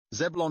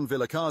Zeblon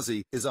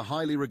Vilakazi is a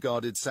highly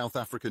regarded South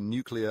African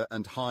nuclear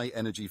and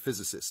high-energy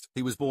physicist.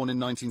 He was born in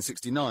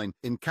 1969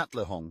 in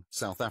Katlehong,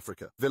 South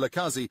Africa.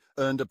 Vilakazi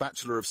earned a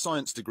Bachelor of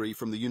Science degree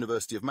from the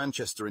University of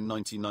Manchester in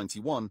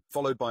 1991,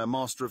 followed by a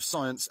Master of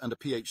Science and a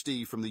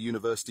PhD from the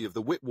University of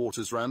the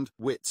Witwatersrand,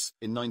 WITS,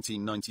 in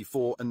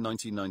 1994 and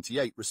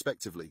 1998,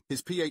 respectively.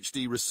 His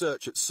PhD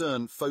research at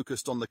CERN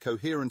focused on the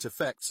coherent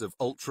effects of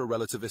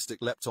ultra-relativistic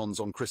leptons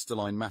on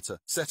crystalline matter,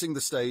 setting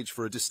the stage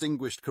for a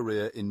distinguished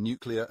career in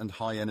nuclear and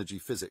high-energy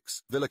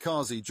physics.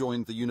 Vilakazi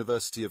joined the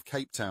University of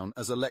Cape Town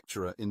as a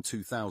lecturer in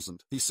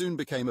 2000. He soon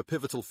became a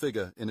pivotal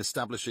figure in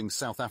establishing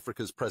South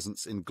Africa's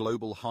presence in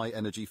global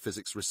high-energy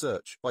physics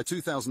research. By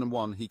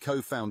 2001, he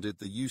co-founded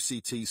the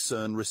UCT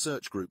CERN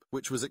Research Group,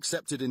 which was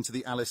accepted into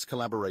the ALICE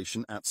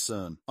collaboration at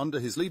CERN. Under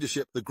his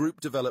leadership, the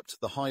group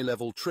developed the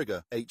high-level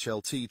trigger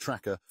HLT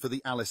tracker for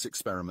the ALICE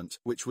experiment,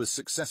 which was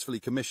successfully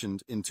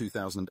commissioned in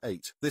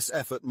 2008. This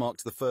effort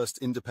marked the first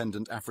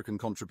independent African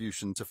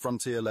contribution to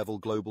frontier-level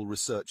global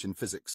research in physics.